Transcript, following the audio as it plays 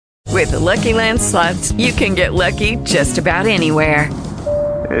With the Lucky Land Slots, you can get lucky just about anywhere.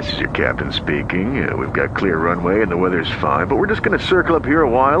 This is your captain speaking. We've got clear runway and the weather's fine, but we're just going to circle up here a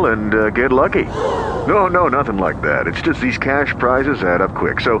while and get lucky. No, nothing like that. It's just these cash prizes add up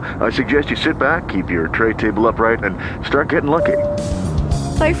quick. So I suggest you sit back, keep your tray table upright, and start getting lucky.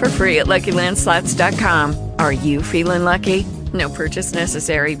 Play for free at LuckyLandSlots.com. Are you feeling lucky? No purchase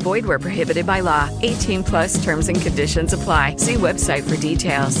necessary. Void where prohibited by law. 18 plus terms and conditions apply. See website for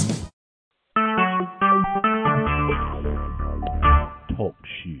details. Talk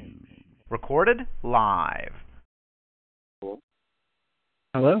shoes. Recorded live.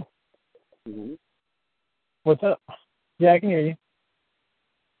 Hello? Mm-hmm. What's up? Yeah, I can hear you.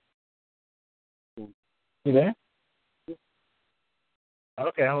 You there?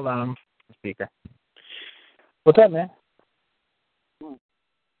 Okay, hold on. I'm the speaker. What's up, man?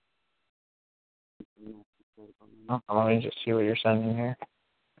 Oh, let me just see what you're sending here.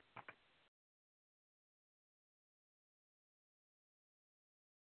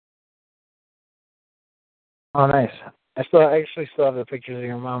 Oh, nice. I actually still have the pictures of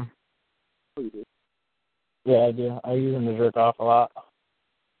your mom. Oh, you do? Yeah, I do. I use them to jerk off a lot.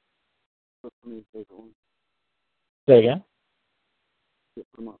 What's my favorite one? Say again? Yeah,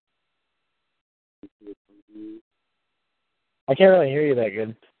 put 'em up. I can't really hear you that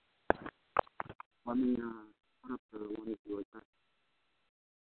good. Let me put up the one if you like that.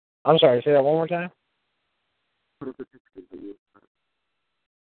 I'm sorry, say that one more time? Put up the pictures that you like.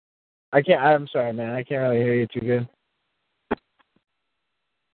 I'm sorry, man. I can't really hear you too good.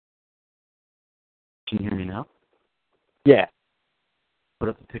 Can you hear me now? Yeah. Put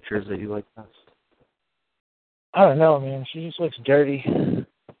up the pictures that you like best. I don't know, man. She just looks dirty. She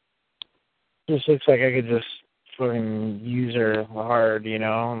just looks like I could just fucking use her hard, you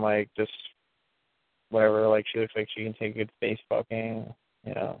know? Like, just whatever. Like, she looks like she can take good face fucking,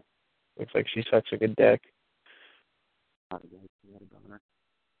 you know? Looks like she sucks a good dick. A lot of guys say that about her.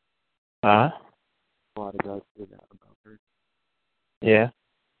 Huh? A lot of guys say that about her. Yeah.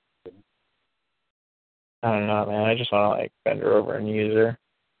 I don't know, man. I just want to, like, bend her over and use her.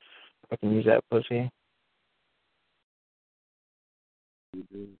 I can use that pussy. You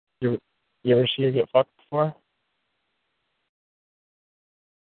do. You ever see her get fucked before?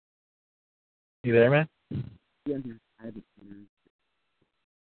 You there, man? Yeah, I haven't seen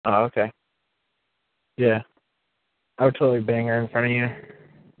her. Oh, okay. Yeah. I would totally bang her in front of you.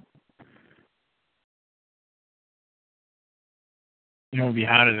 You know what would be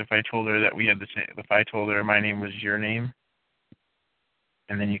hot is if I told her that we had the same, if I told her my name was your name,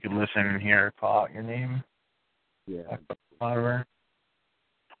 and then you could listen and hear her call out your name. Yeah. I put a lot of her.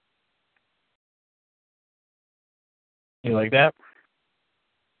 You like that?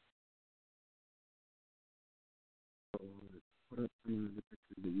 Put up some of the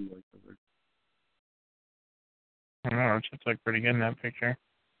pictures that you like of her. I don't know. It just looked pretty good in that picture.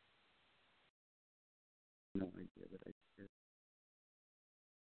 No idea that I care.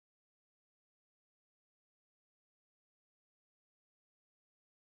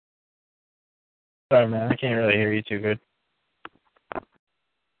 Sorry, man. I can't really hear you too good.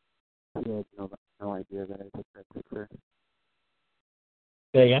 You had no idea that I took that picture.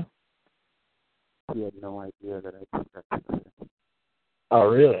 Say again? You had no idea that I took that picture. Oh,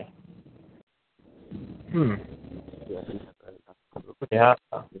 really? Yeah, he said that. Yeah.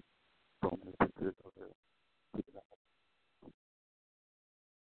 So many pictures of her.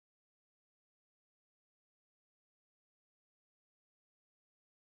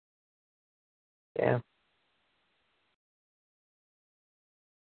 Yeah.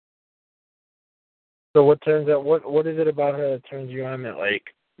 So what is it about her that turns you on that, like,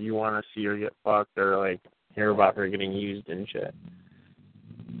 you want to see her get fucked or, like, hear about her getting used and shit?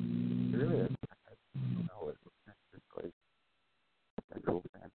 Really? I know it was just like sexual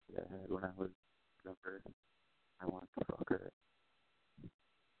fantasy I had when I was younger. I wanted to fuck her.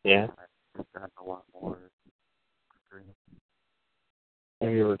 Yeah. I've gotten a lot more.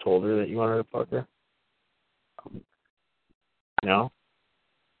 Have you ever told her that you wanted to fuck her? No?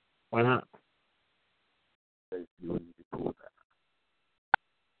 Why not? Because you wouldn't be cool with that.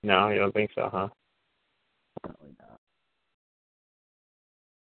 No, you don't think so, huh? Definitely not.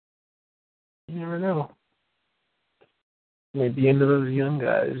 You never know. Maybe into those young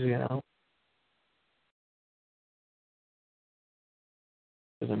guys, you know?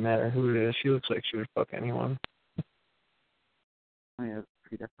 Doesn't matter who it is. She looks like she would fuck anyone.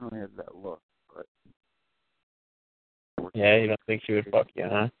 She definitely has that look, but... Yeah, you don't think she would fuck you,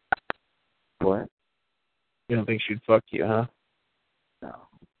 huh? What? You don't think she'd fuck you, huh? No.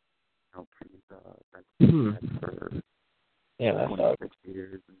 No, she's Yeah, that's 26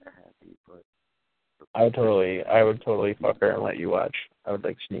 years and has I would totally fuck her and let you watch. I would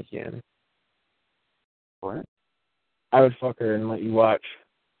like sneak you in. What? I would fuck her and let you watch.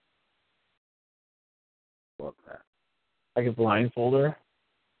 What's that? I could blindfold her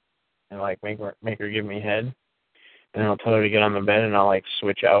and like make her give me head, and then I'll tell her to get on the bed and I'll like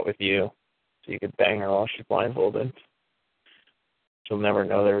switch out with you, so you could bang her while she's blindfolded. She'll never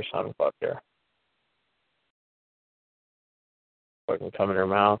know there was someone fucked her. Fucking come in her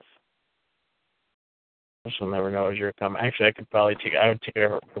mouth. She'll never know as you're coming. Actually, I would take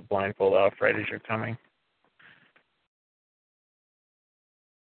her blindfold off right as you're coming.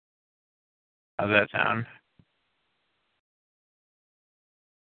 How's that sound?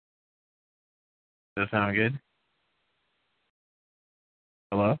 Does that sound good?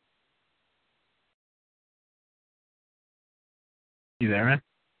 Hello? You there, man?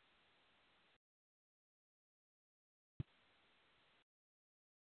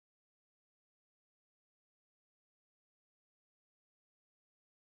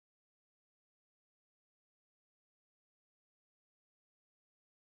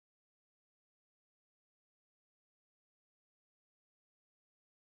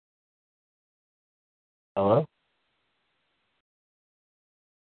 Hello?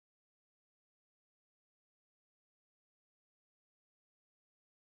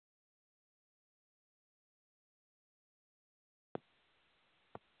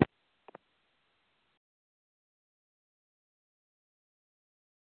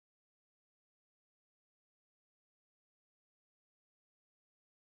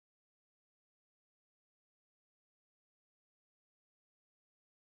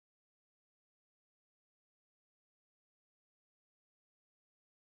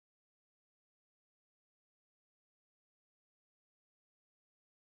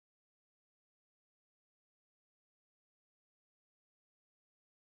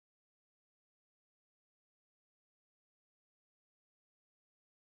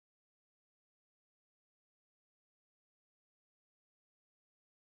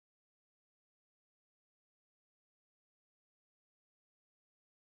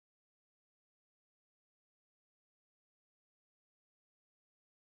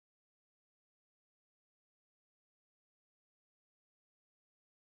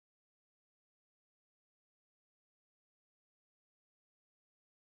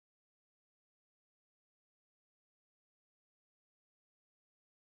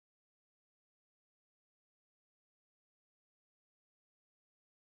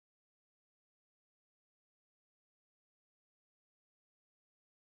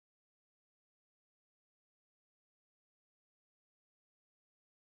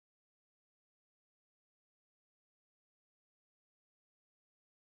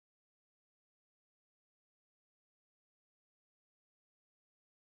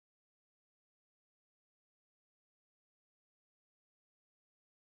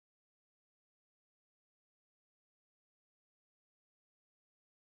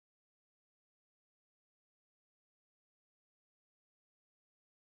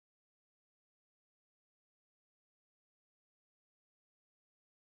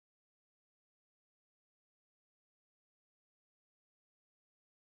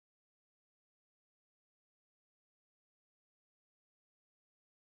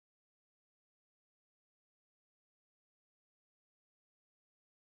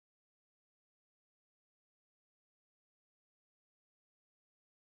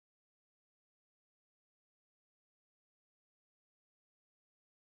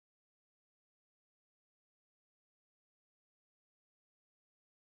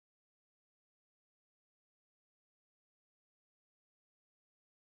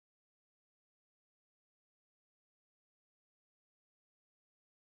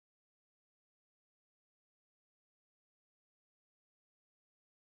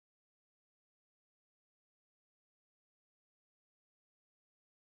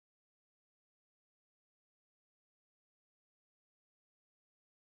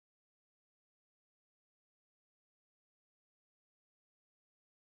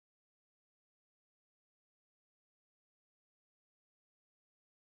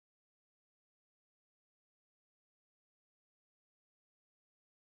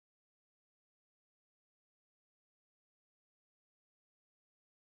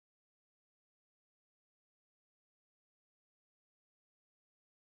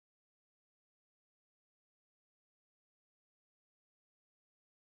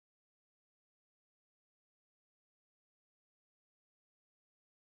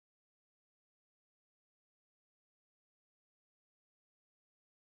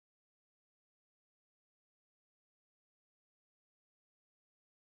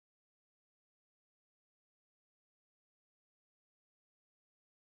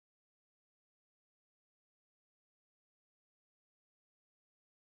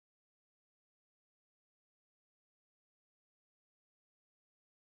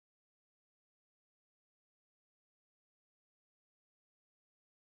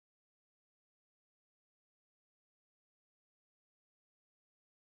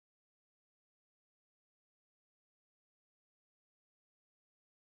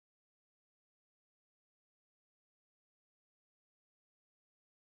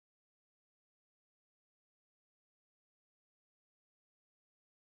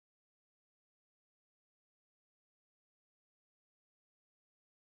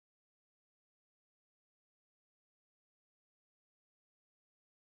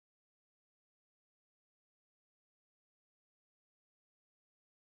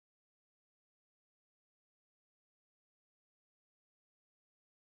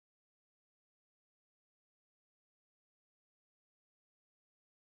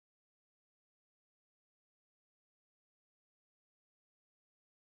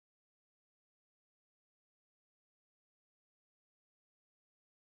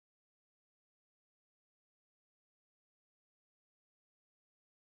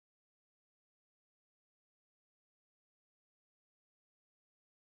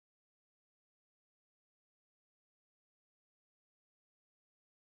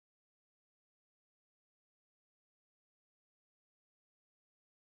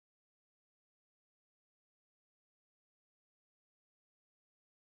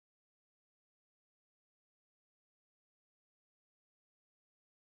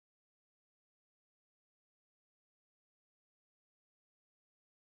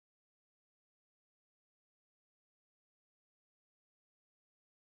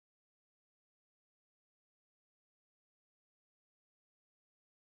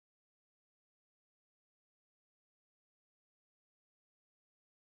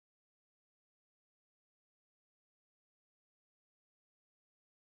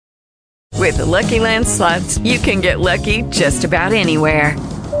 With the Lucky Land Slots, you can get lucky just about anywhere.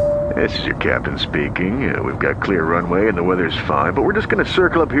 This is your captain speaking. We've got clear runway and the weather's fine, but we're just going to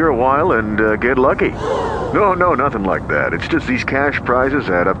circle up here a while and get lucky. No, nothing like that. It's just these cash prizes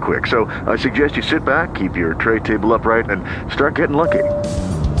add up quick. So I suggest you sit back, keep your tray table upright, and start getting lucky.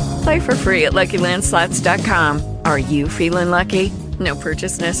 Play for free at LuckyLandSlots.com. Are you feeling lucky? No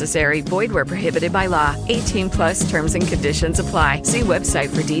purchase necessary. Void where prohibited by law. 18+ terms and conditions apply. See website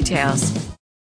for details.